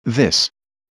This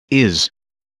is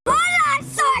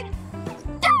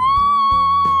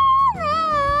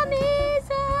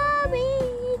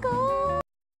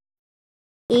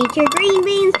Eat your green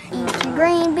beans, eat your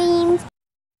green beans.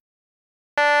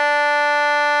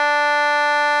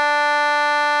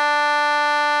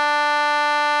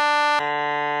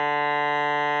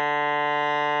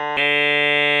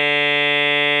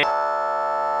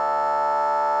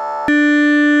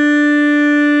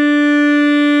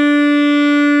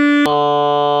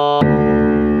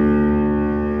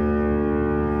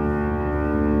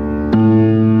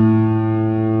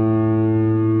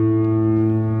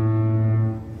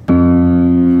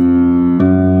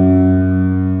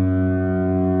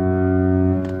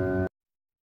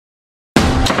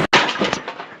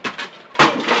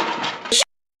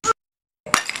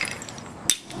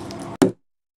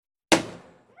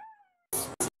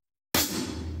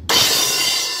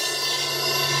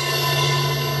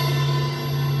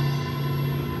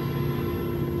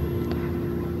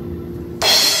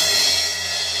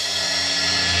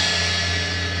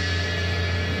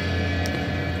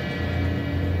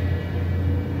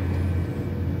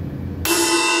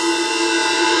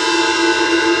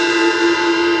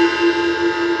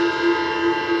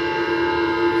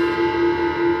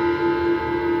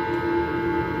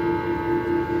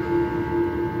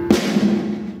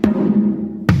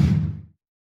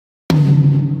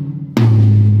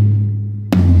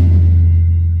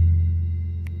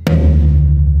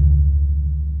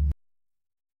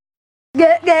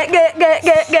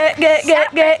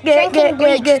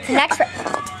 Get. Next round.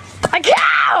 I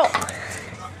can't!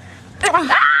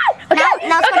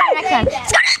 Now let's go to the next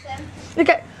round.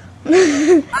 Okay.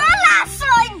 Hola,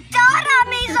 soy Dora,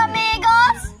 mis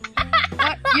amigos.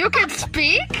 You can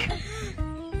speak?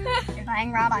 If I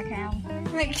ain't right, I can.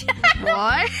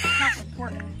 What?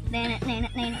 Work. Nan it.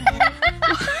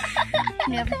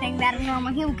 Do everything that a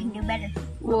normal human can do better.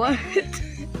 What?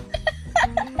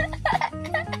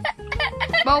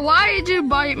 But why did you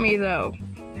bite me though?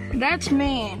 That's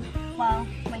mean. Well,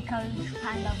 because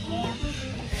kind of, yeah.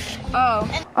 Oh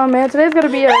man, today's gonna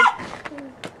be a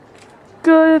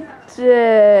good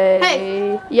day.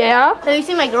 Hey. Yeah? Have you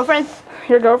seen my girlfriend?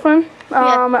 Your girlfriend?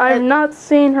 Yeah. I've not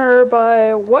seen her,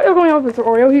 but what is going on with Mr.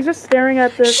 Oreo? He's just staring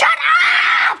at this. Shut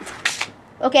up!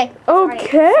 Okay.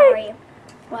 Okay. Sorry.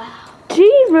 Wow.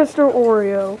 Jeez, Mr.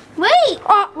 Oreo. Wait!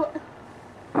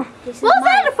 What was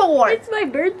that for? It's my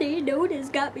birthday. No one has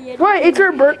got me anything. Wait, it's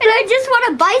your birthday? And I just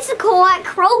want a bicycle at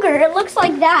Kroger. It looks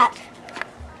like that.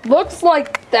 Looks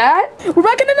like that? We're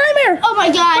back in the nightmare! Oh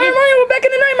my god. Mario, we're back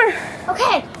in the nightmare!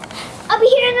 Okay. I'll be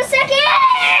here in a second.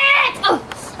 Oh,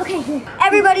 okay.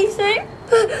 Everybody sing.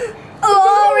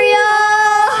 Oreo!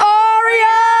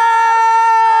 Oreo!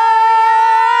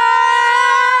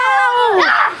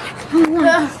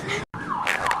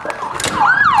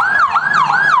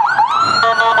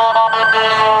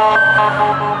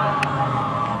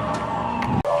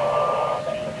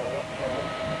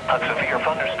 A severe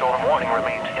thunderstorm warning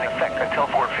remains in effect until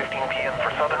 4:15 p.m.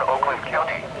 for southern Oakland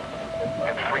County.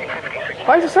 At 3:56.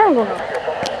 Why is the siren going off?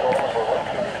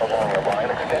 Along a line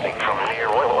extending from near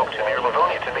Royal Oak to near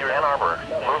Livonia to near Ann Arbor,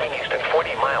 moving east at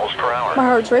 40 miles per hour. My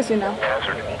heart's racing now.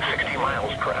 Hazard 60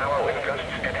 miles per hour with gusts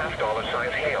and half-dollar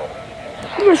size hail.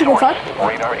 You wish you could talk.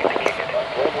 Radar indicated.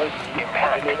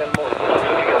 Impact.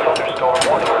 Severe thunderstorm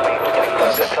warning remains in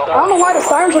effect until I don't know why the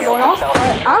sirens are going off.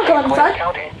 I'm coming inside.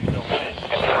 County.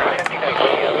 At 3:59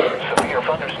 p.m., severe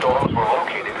thunderstorms were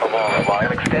located along a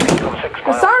line extending from 6 The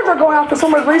miles. sirens are going off for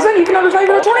some weird reason, even though there's not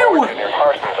even a tornado warning. Near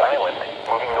Parsons Island,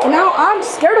 moving north. And now I'm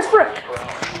scared as frick.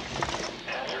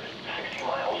 Hazard 60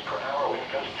 miles per hour with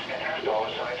gusts and half-dollar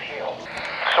size hail.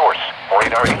 Source,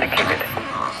 radar indicated.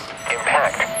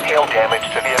 Impact, hail damage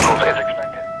to vehicles as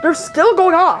expected. They're still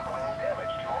going off. Damage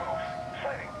to roofs,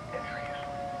 siding, and trees.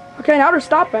 Okay, now they're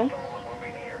stopping.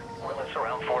 Moving near, limits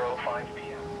around 4:05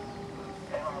 p.m.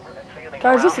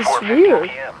 Guys, this is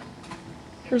weird.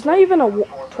 There's not even a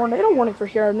tornado warning for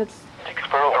here, and it's...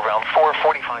 Ticksboro around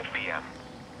 4:45 p.m.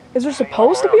 Is there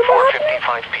supposed to be one?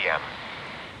 4:55 p.m.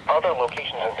 Other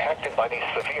locations impacted by these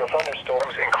severe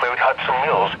thunderstorms include Hudson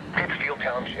Mills, Pittsfield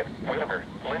Township, Wilbur,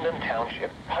 Linden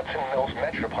Township, Hudson Mills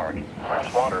Metro Park,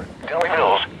 Freshwater, Delray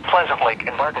Mills, Pleasant Lake,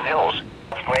 and Martin Hills.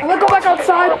 I'm gonna go back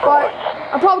outside, but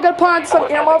I'm probably gonna put on some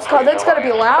earmuffs because it's gonna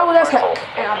be loud as heck.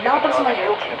 And I'm not putting my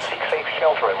ear. Seek safe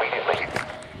shelter immediately.